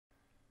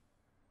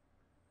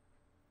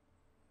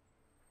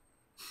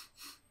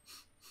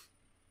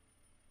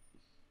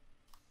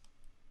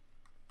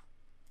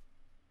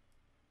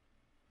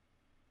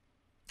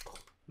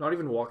Not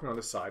even walking on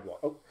the sidewalk.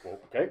 Oh, well,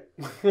 okay.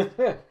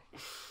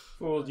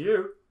 Fooled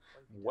you.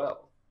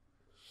 Well.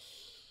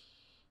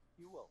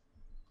 You will.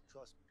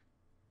 Trust me.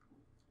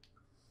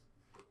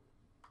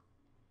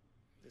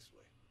 This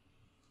way.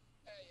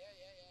 Hey,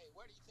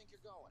 where do you think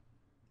you're going?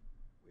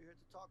 We're here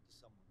to talk to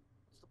someone.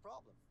 What's the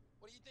problem?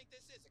 What do you think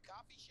this is, a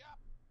coffee shop?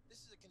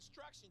 This is a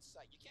construction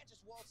site. You can't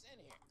just waltz in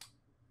here.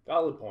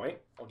 Valid point.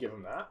 I'll give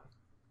him that.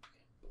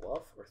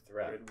 Bluff or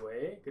threat? Good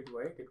way.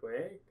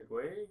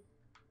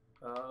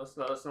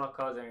 Let's not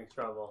cause any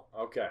trouble.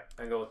 Okay.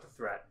 And go with the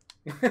threat.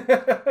 Come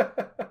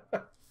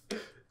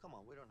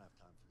on, we don't have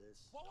time for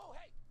this. Whoa,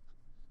 hey!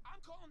 I'm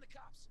calling the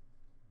cops.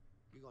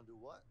 You gonna do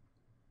what?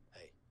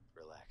 Hey,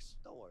 relax.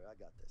 Don't worry, I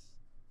got this.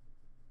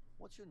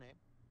 What's your name?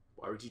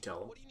 Why would you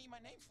tell him? What do you need my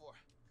name for?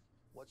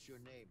 What's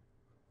your name?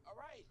 All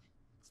right,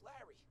 it's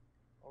Larry.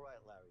 All right,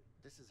 Larry.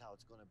 This is how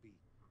it's gonna be.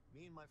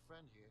 Me and my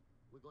friend here,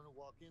 we're gonna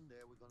walk in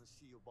there. We're gonna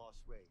see your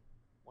boss, Ray.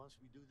 Once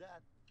we do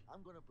that, I'm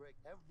gonna break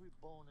every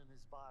bone in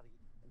his body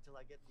until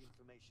I get the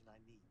information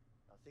I need.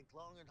 Now think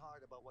long and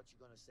hard about what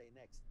you're gonna say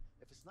next.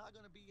 If it's not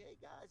gonna be,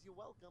 hey guys, you're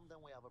welcome, then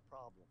we have a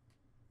problem.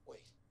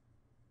 Wait,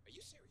 are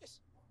you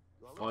serious?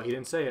 Oh, he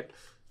didn't say it.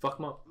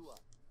 Fuck him up.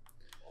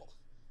 Oh,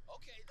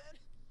 okay then.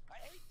 I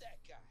hate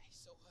that guy.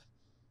 So,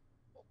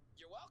 well,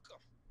 you're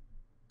welcome.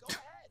 Go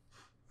ahead.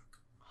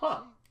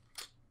 Huh.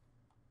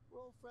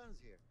 We're all friends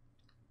here.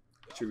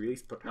 Should we at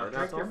least put Now hard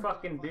drink hats your on?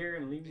 fucking beer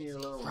and leave me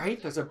alone.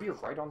 Right? There's a beer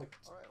right on the...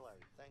 All right, Larry.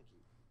 Thank you.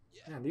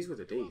 Yeah, Man, these were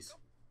the you're days.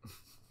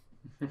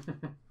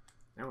 welcome.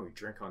 Now when we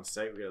drink on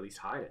site, we gotta at least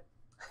hide it.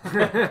 I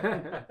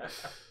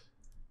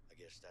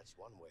guess that's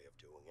one way of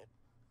doing it.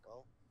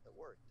 Well, it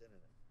worked, didn't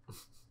it?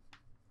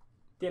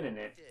 Didn't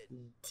it? Did.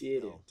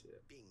 Didn't.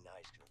 Being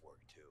nice can work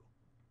too.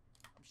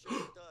 I'm sure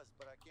it does,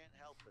 but I can't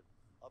help it.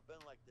 I've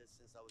been like this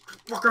since I was.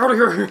 Fuck out of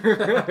here!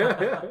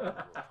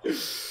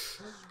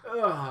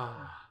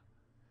 Ah.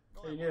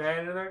 Are you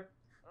hand in there?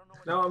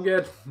 No, I'm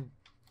good.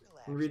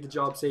 Relax, Read the now,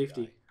 job tough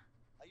safety. guy.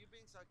 Are you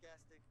being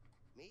sarcastic?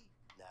 Me?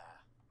 Nah.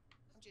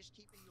 I'm just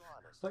keeping you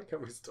honest. Like how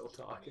we're still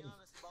Keeping talking. me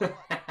honest about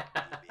what? You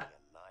being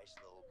a nice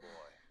little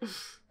boy.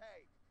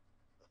 Hey.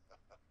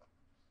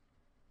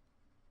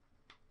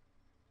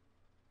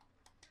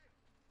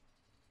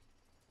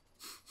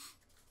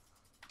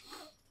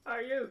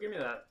 Are you? Give me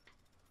that.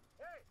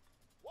 Hey,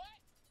 What?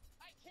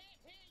 I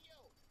can't hear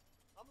you.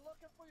 I'm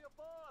looking for your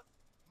boss.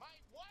 My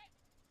what?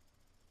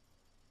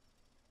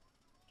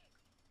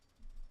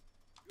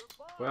 Your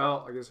boss.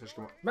 Well, I guess I should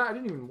come on. Man, I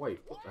didn't even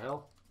wait. What the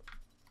hell?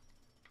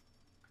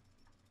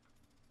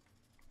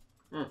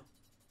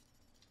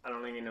 I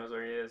don't think he knows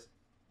where he is.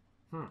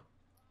 Hmm.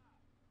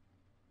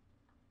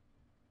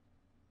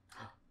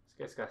 This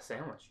guy's got a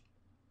sandwich.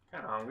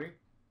 Kind of hungry.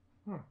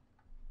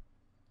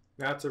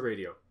 That's a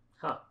radio.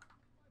 Huh.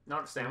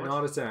 Not a sandwich.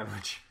 Not a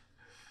sandwich.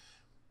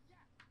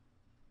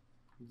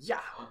 Yeah.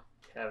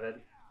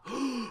 Kevin.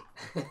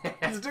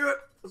 Let's do it.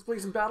 Let's play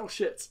some battle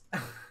shits.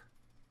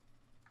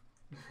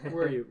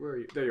 Where are you? Where are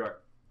you? There you are.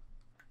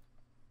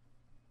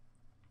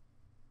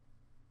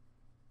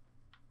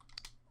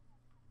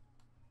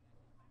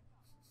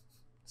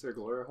 Is there a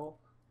glory hole?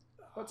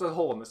 What's a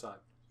hole in the side?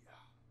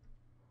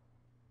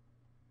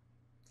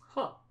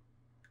 Huh.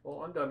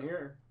 Well, I'm done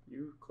here.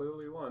 You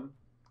clearly won.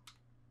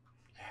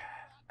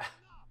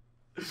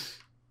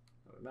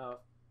 Not enough.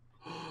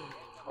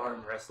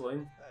 Arm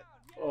wrestling.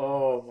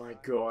 Oh my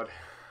god.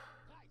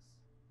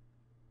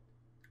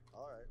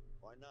 All right,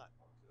 why not?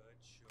 Good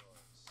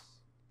choice.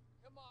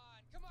 Come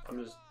on.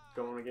 I'm just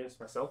going against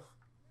myself.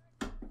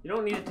 You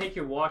don't need to take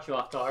your watch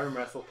off to arm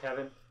wrestle,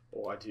 Kevin.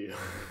 Oh, I do. You're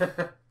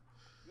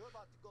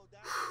about to go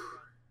down, my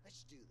friend.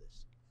 Let's do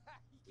this.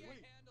 You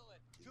can't handle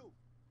it. 2,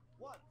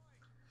 1.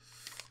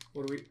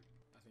 What do we... I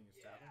think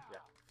it's that one. Yeah.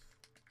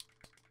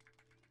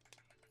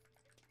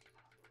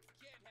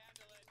 Can't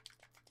handle it.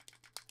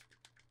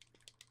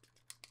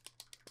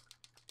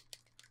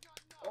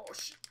 Oh,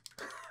 shit.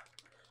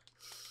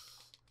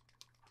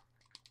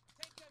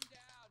 Take them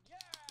down. Yeah.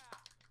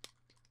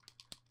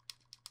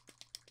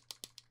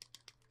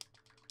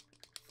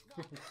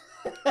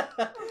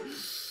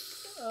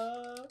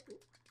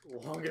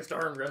 Longest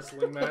arm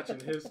wrestling match in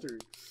history.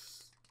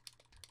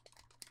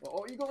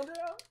 Oh, you going down?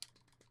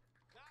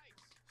 Nice.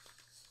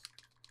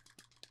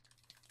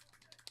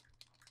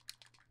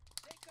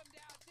 Take them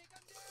down.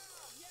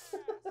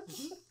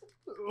 Yes.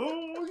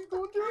 Oh, you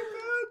going down,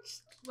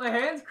 bitch? My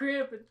hand's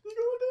cramping. You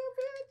going down,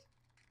 bitch?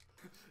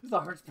 It's the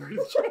hardest part of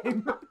the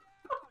game.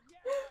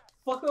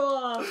 Fuck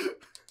off.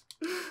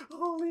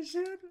 Holy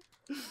shit.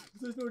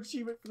 There's no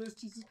achievement for this,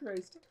 Jesus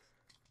Christ.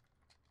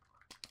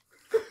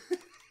 Come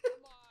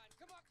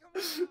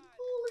on.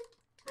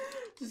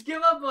 Just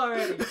give up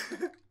already.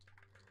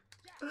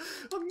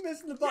 I'm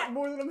missing the button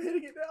more than I'm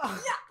hitting it now. You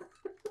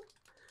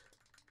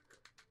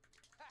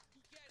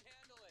can't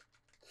handle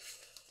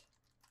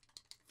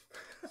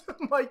it.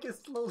 The mic is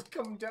slowly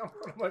coming down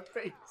out of my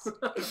face. Can't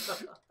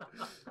handle it.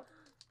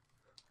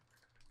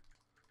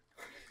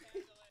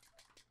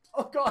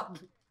 Oh god.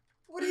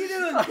 What are you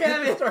doing, I hit the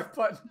Kevin? start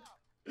button.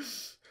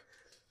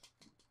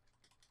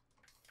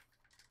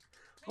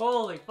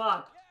 Holy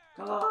fuck!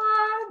 Come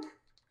on!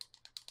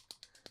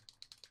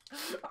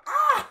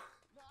 Ah!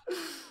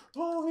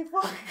 Holy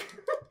fuck!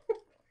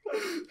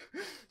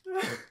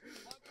 Come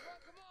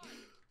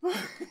on.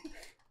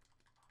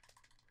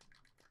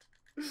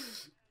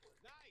 Nice.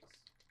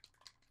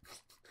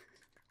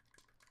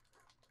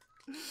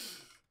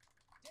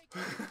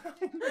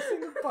 I'm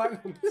missing the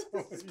button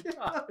so many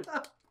times.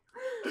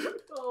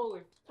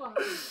 Holy fuck,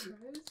 guys.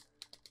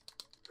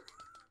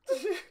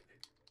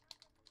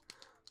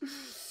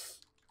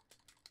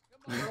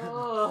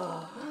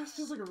 Oh. It's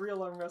just like a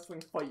real arm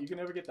wrestling fight. You can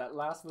never get that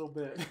last little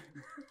bit.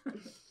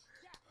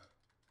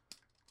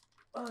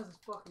 Oh, this is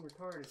fucking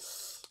retarded.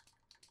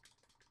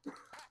 You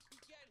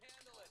can't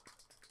handle it.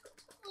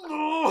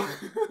 Oh,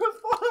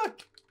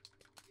 fuck!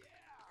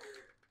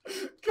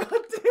 Yeah.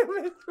 God damn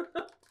it!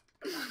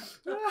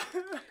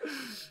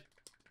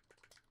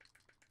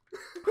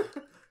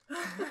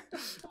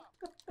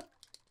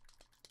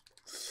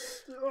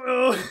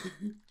 Oh.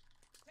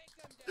 Take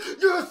them down.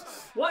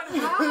 Yes! What?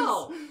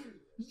 How?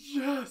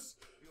 Yes!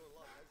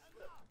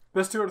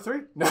 Best 2 out of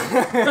 3? No.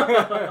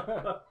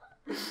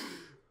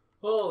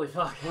 Holy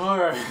fuck.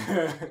 Alright.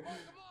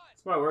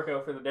 It's my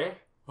workout for the day.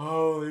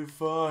 Holy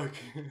fuck.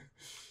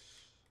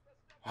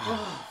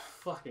 Oh,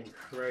 fucking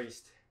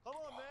Christ. Come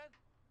on, man.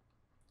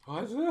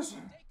 What is this?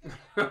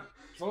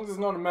 As long as it's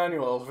not a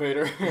manual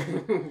elevator.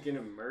 I'm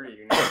gonna murder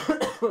you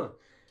now.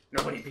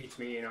 Nobody beats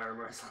me in arm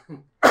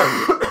wrestling.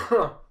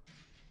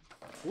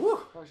 Woo!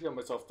 I actually got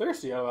myself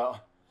thirsty. How about?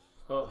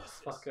 Oh,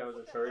 fuck, that was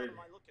retarded. Am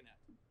I looking at?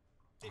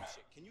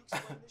 Dipshit, can you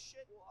explain this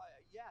shit? Well,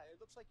 yeah, it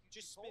looks like you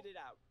Just spit it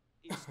out.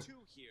 It's 2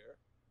 here.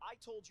 I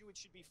told you it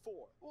should be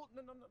 4. Well,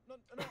 no, no. No.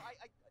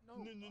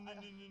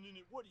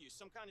 What are you,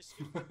 some kind of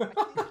stupid? I think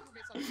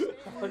you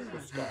misunderstand.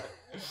 This guy.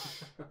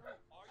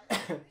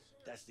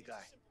 That's the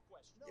guy. Simple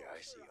question. Yeah,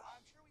 I see you.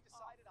 I'm sure we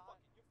decided on.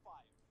 You're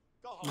fired.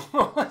 Go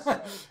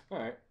home.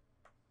 Alright.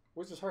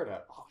 Where's his heart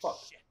at? Oh, fuck.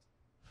 Shit.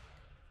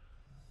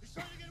 He's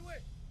trying to get away.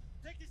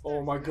 Take these Oh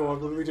stairs. my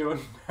god, what are we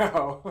doing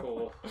now?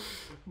 Oh.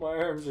 My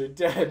arms are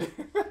dead.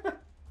 Shitty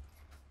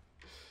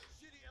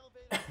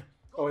elevator.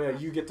 Oh yeah,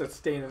 you get to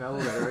stay in an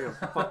elevator. You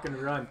fucking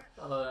run.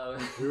 Oh,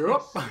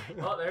 Yup.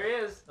 oh, there he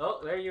is. Oh,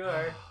 there you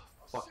are.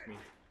 Fuck me.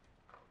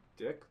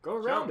 Dick, go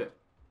around Jump. it.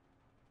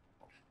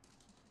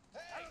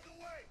 Out of the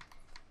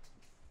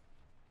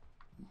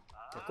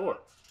way. Parkour.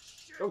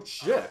 Oh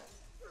shit.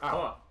 Ow.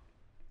 Oh.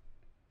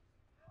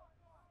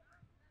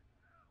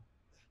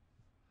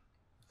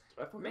 Did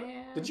I fuck up?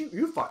 Man. Did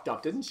you fucked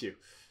up, didn't you?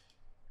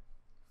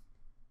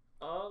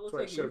 Oh, it looks That's what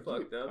I like you should've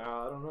fucked done. up.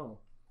 I don't know.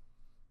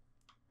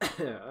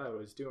 I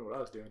was doing what I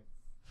was doing.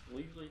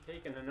 Usually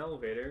taking an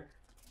elevator.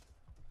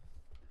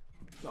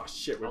 Oh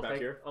shit, we're I'll back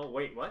take- here. Oh,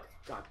 wait, what?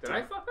 God Did damn.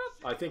 I fuck up?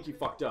 I think you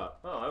fucked up.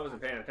 Oh, I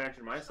wasn't paying attention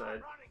to my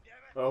side.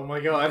 Oh my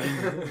god.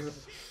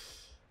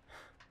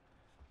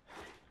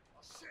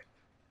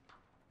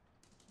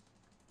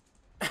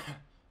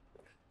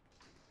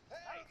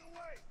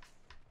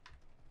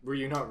 Were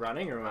you not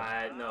running or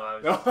what? No, I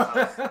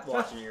was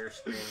watching your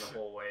screen the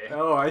whole way.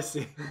 Oh, I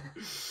see.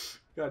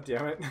 God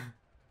damn it.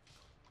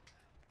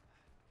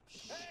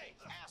 Hey,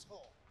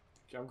 asshole.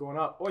 Okay, I'm going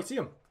up. Oh, I see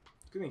him.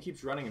 Good thing he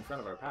keeps running in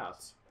front of our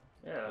paths.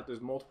 Yeah. But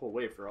there's multiple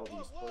way for all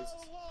these places.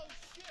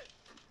 Shit.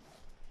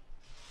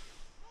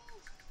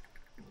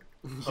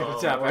 You gotta Oh,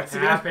 tap we're X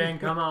again. tapping,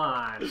 come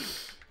on.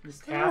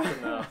 Just tap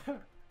enough.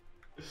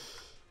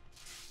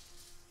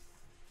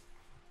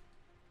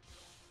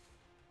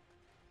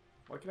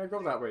 Why can I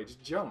go that way?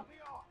 Just jump.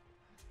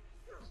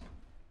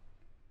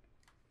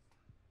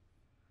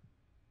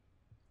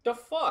 The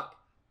fuck?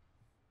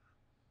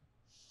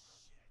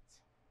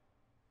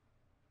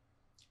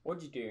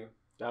 What'd you do?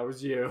 That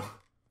was you.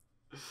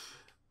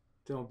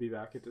 Don't be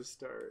back at the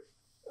start.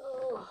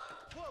 Oh.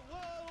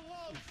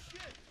 Whoa,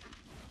 shit.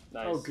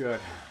 Nice. Oh, good.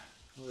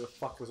 Where the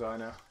fuck was I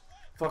now?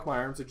 Fuck, my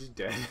arms are just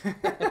dead.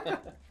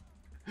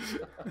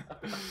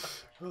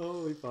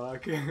 Holy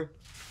fuck.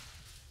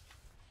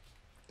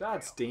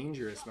 That's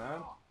dangerous,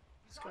 man.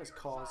 This guy's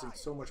causing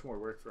so much more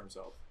work for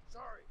himself.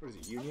 Sorry. What is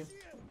it, Union?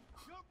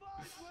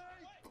 Goodbye,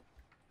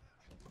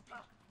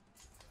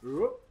 Wade.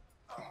 Whoop.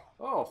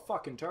 Oh,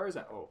 fucking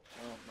Tarzan. Oh,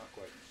 not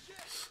quite.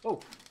 Oh.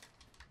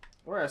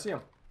 Where? I see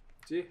him.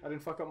 See? I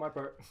didn't fuck up my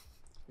part.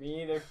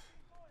 Me either.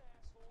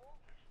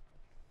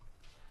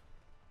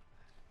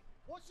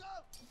 What's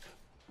up?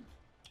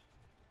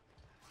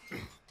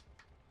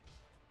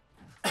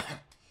 I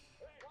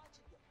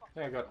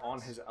think I got on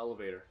his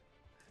elevator.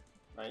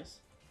 Nice.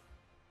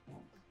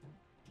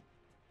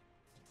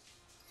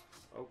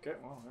 Okay,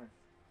 well, alright.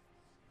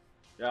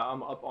 Yeah,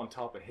 I'm up on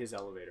top of his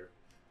elevator.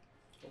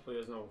 Hopefully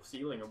there's no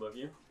ceiling above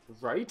you.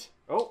 Right?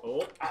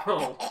 Oh!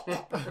 Oh.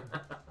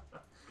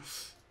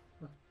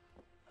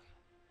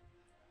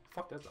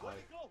 Fuck, that's a high Where'd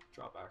he go?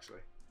 drop, actually.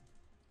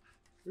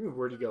 Ooh,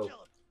 where'd he go? Kill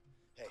him.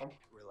 Hey, Oh.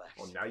 relax.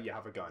 Oh, now you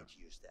have a gun. Let's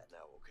use that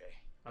now, okay?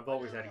 I've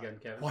always had a gun,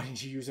 Kevin. Why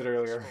didn't you use it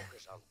earlier? Let's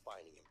focus on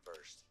finding him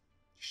first.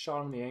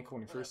 Shot him in the ankle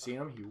when you first seen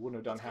him, he wouldn't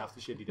have done half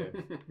the shit he did.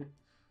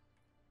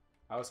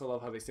 I also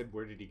love how they said,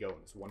 where did he go? And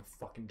there's one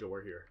fucking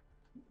door here.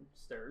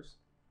 Stairs.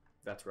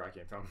 That's where I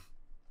came from.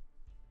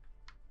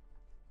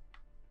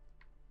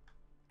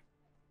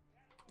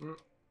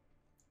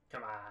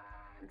 Come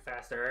on,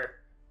 faster.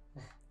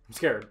 I'm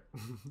scared.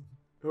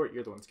 Who are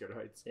you're the one scared of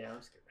heights? Yeah,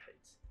 I'm scared of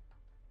heights.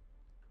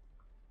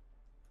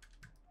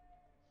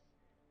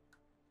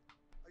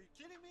 Are you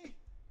kidding me?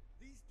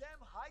 These damn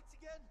heights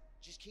again?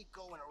 Just keep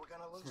going or we're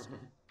gonna lose him.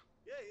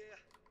 Yeah.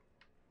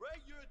 Ray,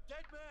 you're a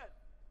dead man.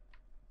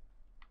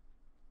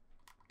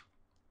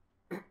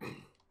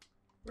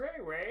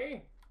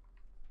 Ray,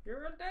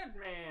 you're a dead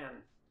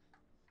man.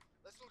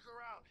 Let's look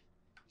around.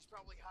 He's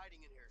probably hiding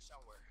in here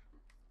somewhere.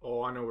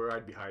 Oh, I know where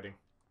I'd be hiding.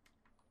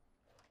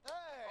 Hey!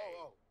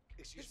 Oh,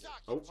 excuse It's me.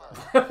 not Oh.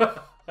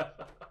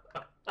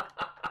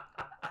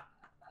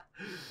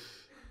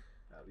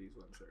 Now these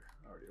ones are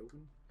already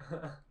open.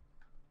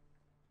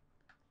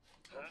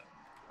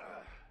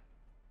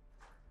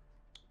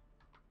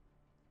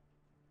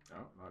 No,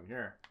 not in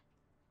here.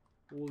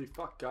 Holy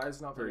fuck,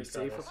 guys, not very He's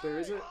got safe this. up there,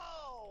 is it?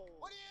 Oh!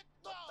 What are you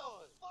doing? What the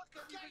fuck have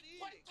you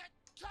been Wait, eating?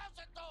 close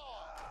the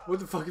door! What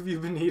the fuck have you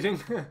been eating?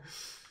 You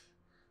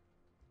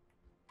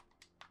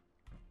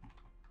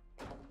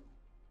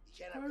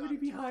can't Why have would he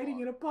gone be too hiding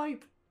far. in a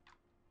pipe?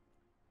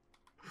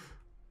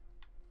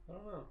 I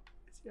don't know.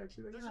 Is he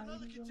actually like There's hiding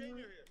another somewhere? container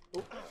here.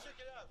 Oh. Let's check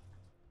it out.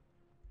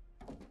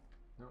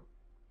 No,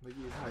 like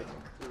he's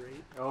hiding.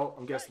 Great. Oh,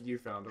 I'm guessing you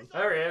found him.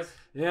 There he is.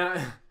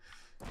 Yeah.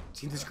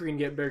 Seen the screen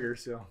get bigger,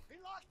 so. He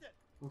locked it.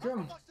 Okay. Must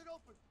have busted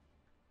open.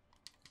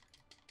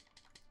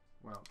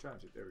 Well, I'm trying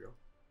to. There we go.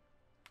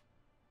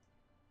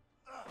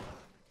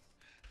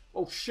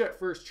 Oh shit!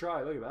 First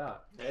try. Look at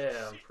that.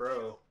 Yeah, I'm Shit,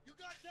 pro. You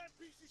goddamn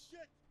piece of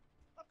shit.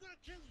 I'm gonna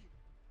kill you.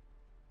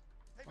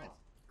 Hey, Vince,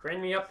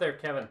 Crane me up there,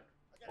 Kevin. I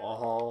got it.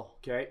 Oh,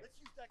 okay. Let's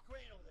use that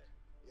crane over there.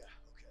 Yeah,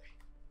 okay.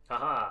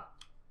 Haha.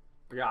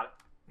 I got it.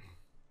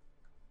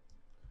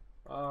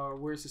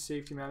 Where's the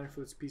safety manual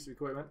for this piece of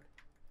equipment?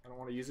 I don't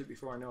want to use it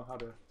before I know how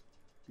to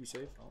be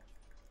safe. Oh.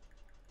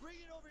 Bring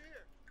it over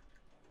here.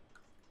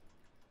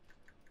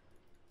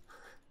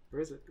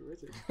 Where is it? Where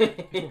is it?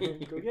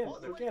 Go get it. All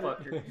the Go way get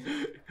Motherfucker.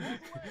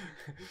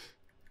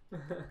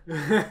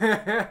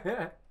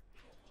 it.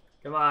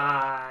 Come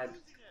on.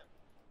 Using him.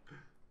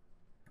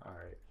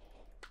 Alright.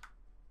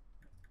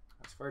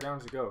 As far down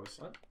as it goes.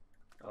 What?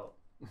 Oh.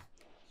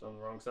 It's on the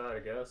wrong side, I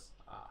guess.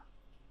 Ah.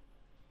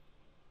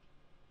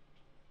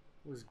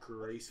 What was What are you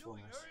doing?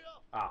 gracefulness? Hurry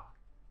up. Ah.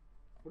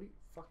 What are you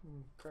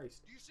fucking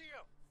Christ? Do you see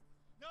him?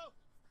 No,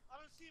 I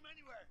don't see him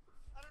anywhere.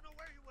 I don't know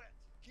where he went.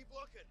 Keep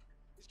looking.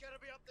 He's gotta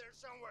be up there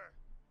somewhere.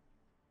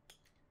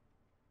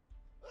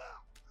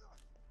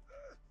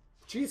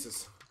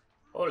 Jesus.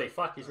 Holy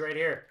fuck, he's right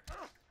here.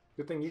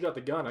 Good thing you got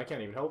the gun. I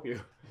can't even help you.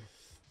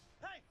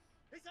 Hey,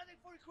 he's heading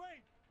for the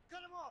crane. Cut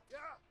him off. Yeah.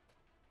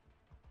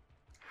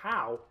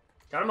 How?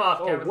 Cut him off,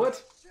 Oh, Kevin.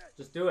 what?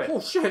 Just do it.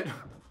 Oh shit!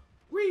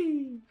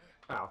 Whee!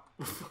 Ow.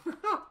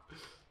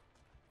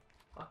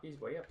 Fuck, he's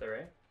way up there,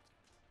 eh?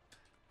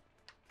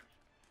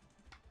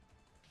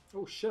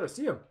 Oh shit! I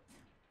see him.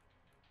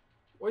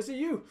 Why is it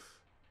you?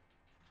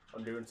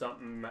 I'm doing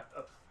something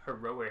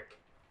heroic.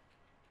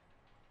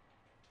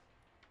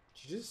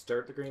 Did you just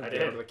start the green I down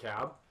did. to the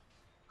cab?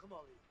 Come on,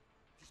 Lee.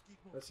 Just keep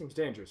moving. That seems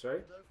dangerous,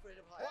 right? I'm not afraid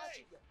of heights.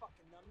 Hey, you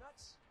fucking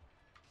numbnuts.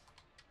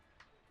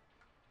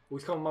 Oh,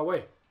 he's coming my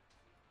way.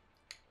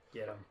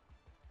 Get him.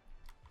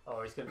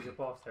 Oh, he's gonna jump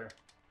off there.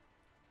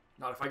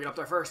 Not if I get up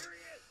there first. Here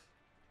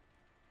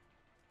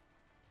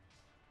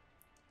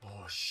he is.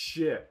 Oh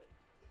shit!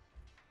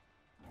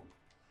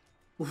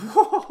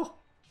 Whoa!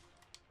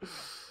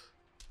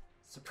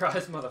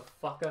 Surprise,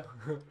 motherfucker.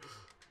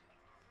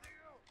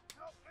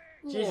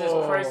 Jesus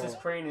Whoa. Christ, this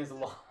crane is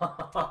long.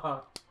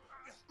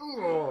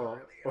 Oh,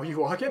 are you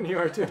walking? You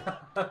are too.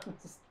 I'm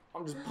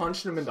just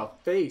punching him in the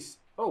face.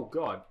 Oh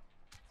god.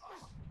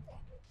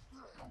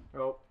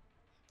 Oh.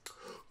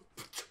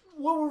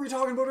 What were we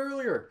talking about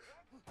earlier?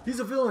 He's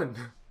a villain.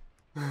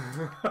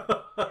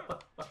 Ah.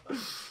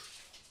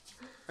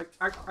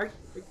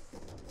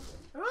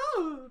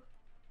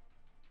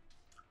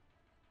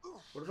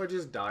 What if I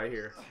just die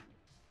here?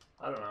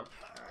 I don't know. Alright,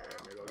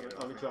 maybe I'll get it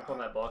Let me off. jump on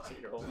that box that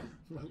you're holding.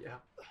 Yeah.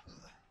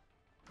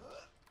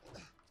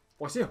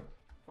 Oh, I see him.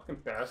 Fucking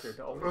bastard.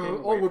 Oh,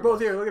 Oh, we're both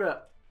here. Look at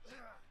that.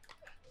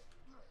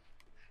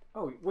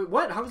 Oh, wait,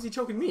 what? How is he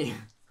choking me?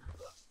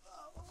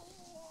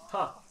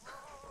 Huh.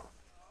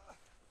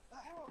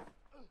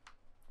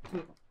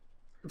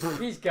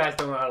 These guys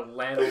don't know how to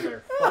land on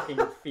their fucking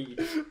feet.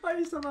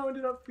 I somehow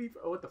ended up feet.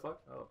 Oh, what the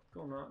fuck? Oh.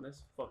 Going on, this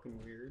is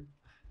fucking weird.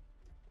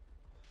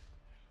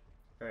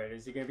 Alright,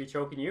 is he gonna be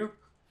choking you?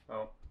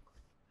 Oh.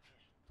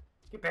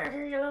 Get back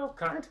here, you little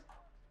cunt.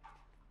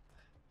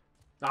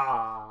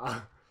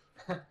 Ah.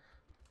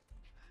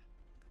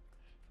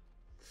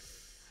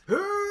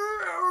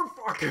 Oh,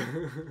 fuck. I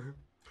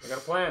got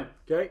a plan.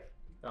 Okay.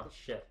 Oh,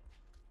 shit.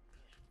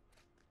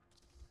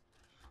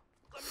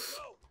 Let me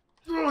go.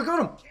 Oh, I got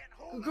him. Can't I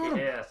hold got him. him.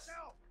 Yes.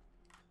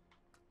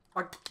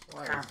 I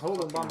can't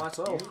hold him by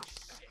myself.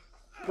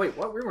 Wait,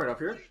 what? We weren't up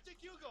Where here. do you think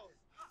you go?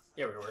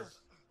 Yeah, we were.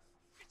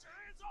 Get your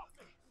hands off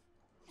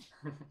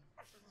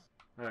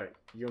me. Alright,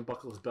 you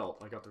unbuckle his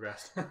belt. I got the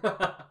rest.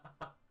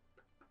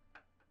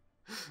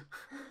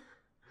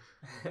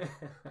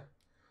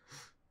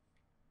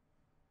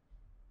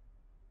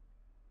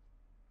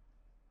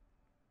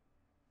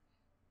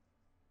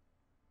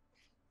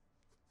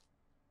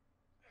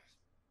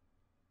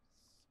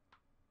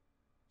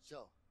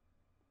 So,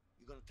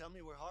 you gonna tell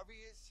me where Harvey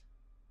is?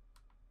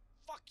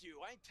 Fuck you,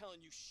 I ain't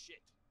telling you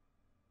shit.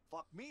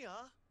 Fuck me,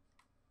 huh?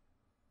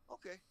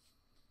 Okay.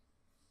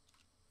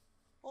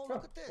 Oh,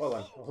 look at this. Well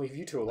then, I'll leave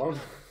you two alone.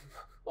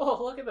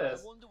 Oh, look at I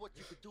this. wonder what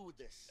you could do with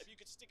this. Maybe you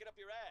could stick it up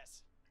your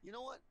ass. You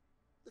know what?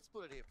 Let's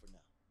put it here for now.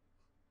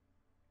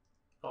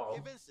 Oh. Hey,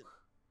 Vincent.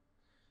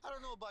 I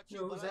don't know about you,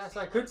 No, but his I ass, see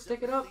I a lot could of stick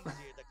it different up. things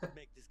here that could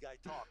make this guy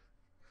talk.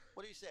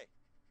 What do you say?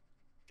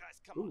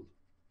 Guys, come on. Ooh.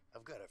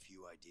 I've got a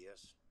few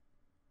ideas.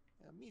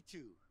 Yeah, me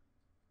too.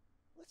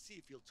 Let's see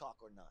if he'll talk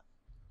or not.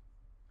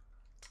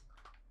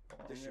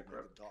 I'm This gonna should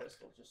grab make him a talk.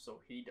 pistol just so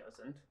he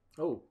doesn't.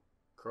 Oh,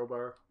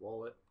 crowbar,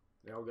 wallet,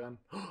 nail gun.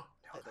 I Nail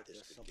gun. bet This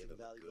there's could something give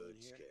him a valuable in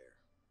good here. scare.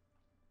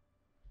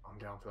 I'm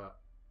down for that.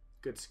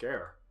 Good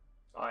scare.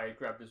 I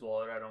grabbed his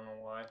wallet. I don't know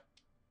why.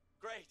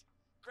 Great.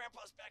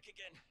 Grandpa's back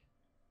again.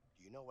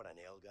 Do you know what a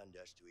nail gun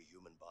does to a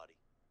human body?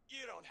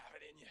 You don't have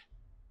it in you.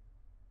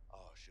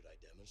 Oh, should I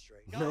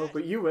demonstrate? Go No, ahead.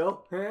 but you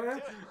will. Do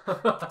it.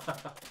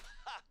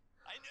 Ha!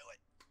 I knew it.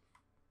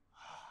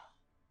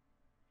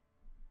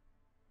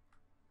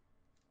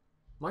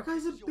 My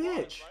guy's a This is your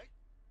wallet, bitch. right?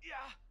 Yeah.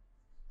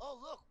 Oh,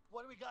 look.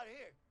 What do we got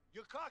here?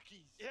 Your car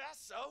keys. Yeah,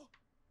 so?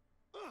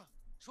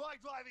 Try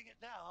driving it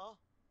now, huh?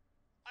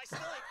 I still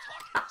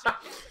ain't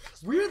talking to you. I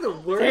gotta We're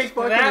the swear. worst Take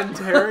fucking that,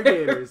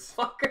 interrogators.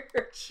 Fucker.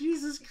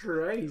 Jesus A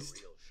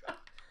Christ. real shot.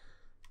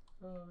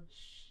 Oh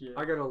shit.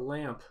 I got a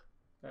lamp.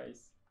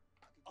 Nice.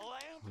 A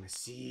lamp? I'm gonna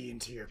see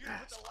into your You're gonna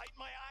put past. the light in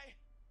my eye?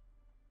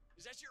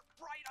 Is that your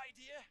bright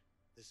idea?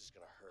 This is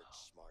gonna hurt,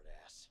 smart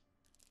ass.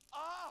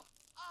 Oh!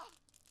 Oh!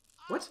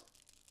 What?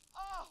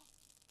 Oh!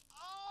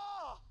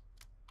 Oh!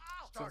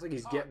 Oh! Sounds like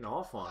he's getting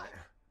off on it.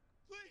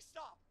 Please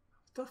stop!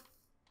 What the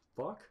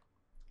fuck?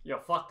 You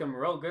fucked him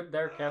real good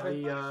there,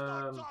 Kevin. I,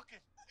 Stop talking.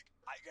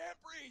 I can't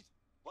breathe!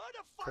 Where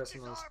the fuck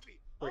Pressing is on his- Harvey?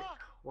 Wait, Huh?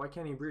 why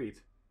can't he breathe?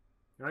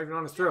 You're not even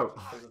on his throat.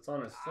 Because it's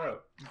on his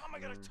throat. How am I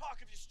gonna talk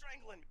if you're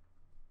strangling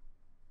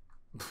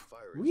me? Fire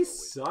We is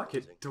always suck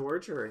convincing. at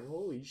torturing.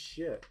 Holy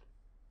shit.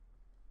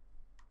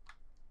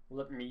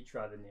 Let me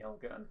try the nail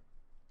gun.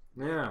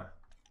 Yeah.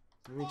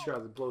 Let me try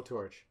the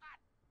blowtorch.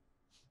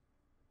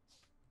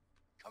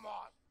 Come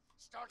on!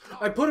 Start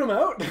I talking! put him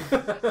out.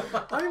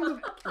 I'm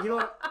the. You know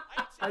what?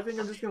 I think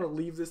I'm just gonna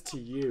leave this to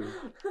you.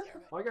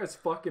 My guy's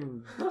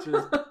fucking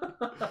just.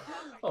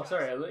 Oh,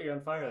 sorry, I lit you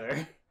on fire there.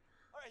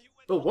 Alright, you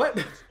win. Oh, what?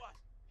 Guess what?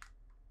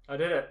 I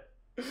did it.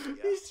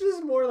 He's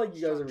just more like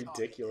you guys are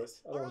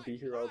ridiculous. I don't want to be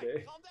here all Alright,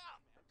 day. calm down,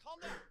 man. Calm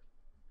down.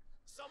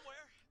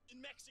 Somewhere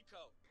in Mexico.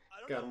 I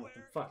don't Got know him with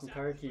where the fucking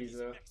exactly, car but keys, he's in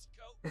though.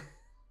 Mexico.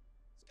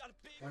 He's got a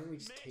big Why don't we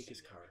just take mansion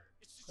his there. car?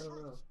 It's I the don't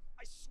truth. know.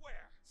 I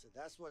swear. So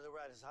that's where the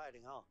rat is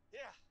hiding, huh?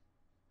 Yeah,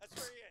 that's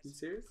where he You is.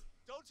 serious?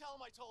 Don't tell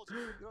him I told you.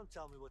 You don't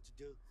tell me what to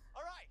do.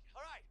 All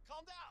right,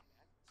 calm down,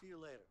 man. See you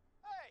later.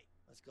 Hey,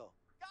 Let's go.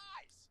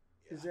 guys,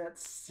 Is that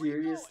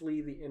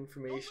seriously the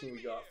information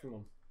we got from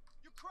him?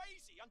 you're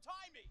crazy.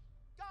 Untie me,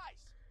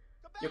 guys.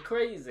 Come back. You're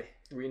crazy.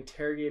 We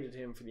interrogated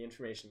him for the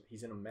information.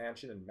 He's in a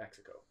mansion in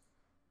Mexico.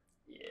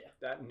 Yeah.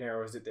 That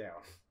narrows it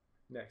down.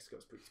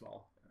 Mexico's pretty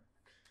small.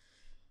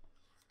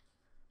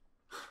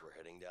 We're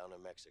heading down to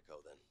Mexico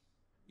then.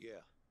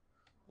 Yeah.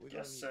 We're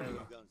Yes, gonna need sir.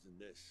 more guns than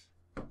this.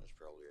 That's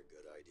probably a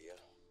good idea.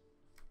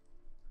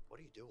 What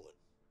are you doing?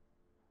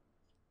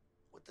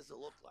 What does it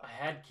look like? I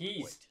had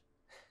keys. Wait.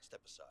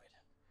 Step aside.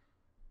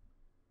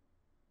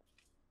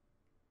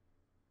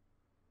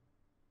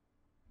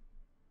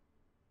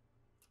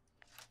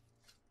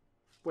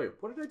 Wait,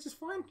 what did I just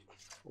find?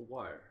 A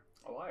wire.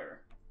 A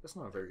wire. That's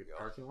not a very good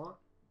parking lot.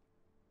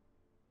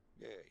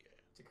 Yeah.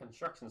 It's a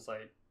construction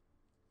site.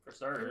 For In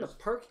starters. the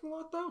parking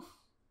lot, though?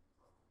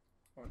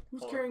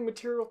 Who's Hold on. carrying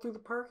material through the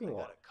parking I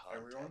lot? got a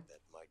contact Everyone? that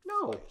might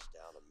No. fly us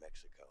down to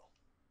Mexico.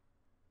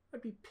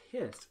 I'd be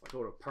pissed if I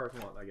go to a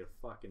parking lot and I get a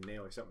fucking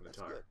nail or something That's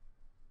to tire. good.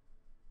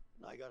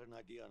 Now I got an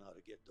idea on how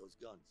to get those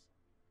guns.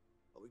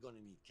 But we're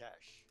gonna need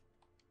cash.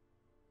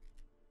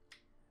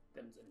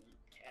 Them's a neat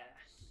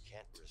cash. We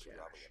can't risk Cash.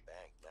 robbing a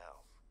bank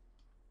now.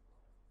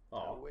 There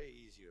are Oh, way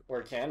easier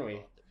Where places can to we?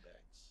 rob than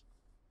banks.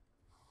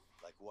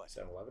 Like what?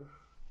 7-Eleven?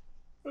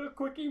 A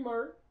quickie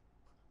mart.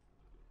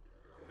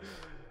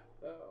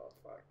 Oh,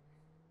 fuck.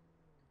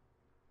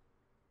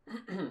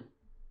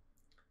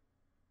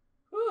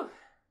 Whew.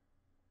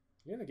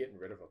 You know getting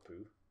rid of a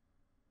poo?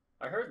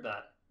 I heard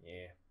that.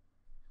 Yeah.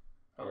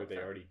 Oh, Or they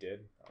okay. already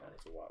did. Oh, it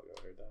was a while ago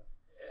I heard that.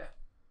 Yeah.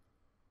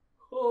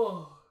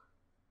 Oh.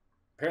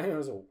 Apparently it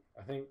was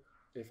I think,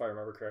 if I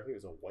remember correctly, it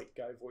was a white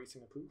guy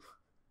voicing a poo.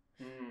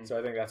 Mm. So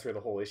I think that's where the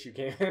whole issue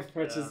came in,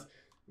 which Yeah. is,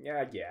 yeah,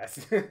 I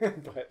guess.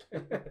 But,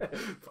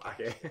 fuck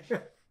it. They'll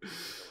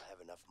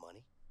have enough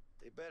money?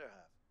 They better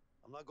have.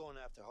 I'm not going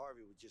after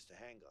Harvey with just a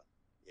handgun.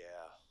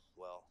 Yeah,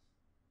 well,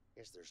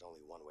 guess there's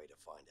only one way to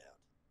find out.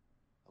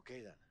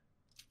 Okay then.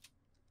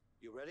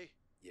 You ready?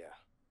 Yeah.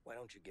 Why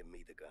don't you give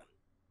me the gun?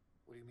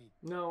 What do you mean?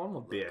 No, I'm a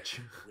Look, bitch.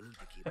 We need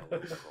to keep a low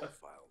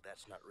profile.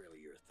 That's not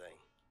really your thing.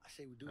 I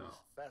say we do Oh. this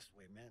the fast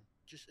way, man.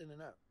 Just in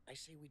and out. I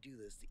say we do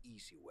this the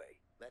easy way.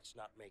 Let's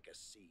not make a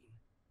scene.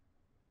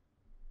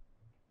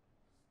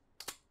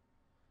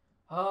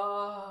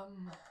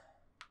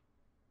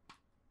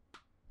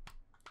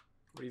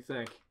 What do you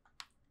think?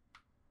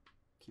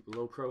 Keep a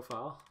low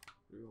profile.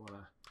 Do we want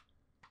to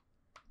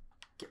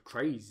get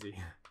crazy?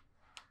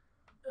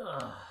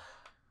 Ugh.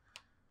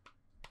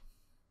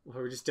 Well,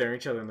 we're just staring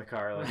at each other in the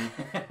car, like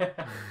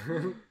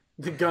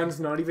the gun's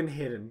not even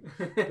hidden.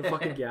 The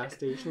fucking gas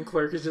station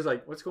clerk is just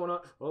like, "What's going on?"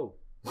 Oh.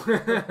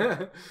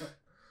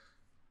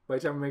 By the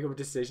time we make a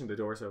decision, the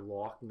doors are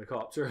locked and the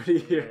cops are already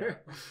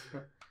here.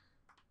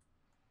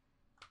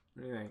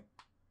 What do you think?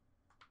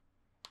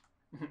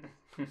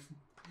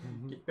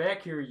 Get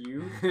back here,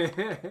 you. Where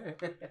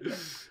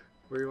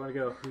do you want to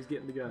go? Who's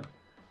getting the gun?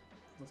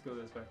 Let's go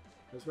this way.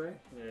 This way?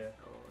 Yeah.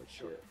 Oh,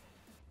 Sure. shit.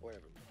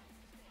 Whatever.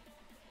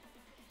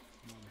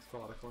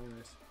 Methodical,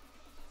 anyways.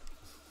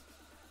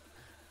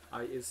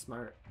 I is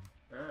smart.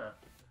 Ah.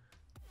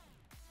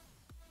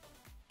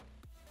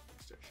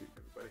 Start shooting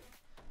everybody.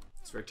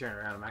 It's right turn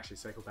around. I'm actually a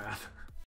psychopath.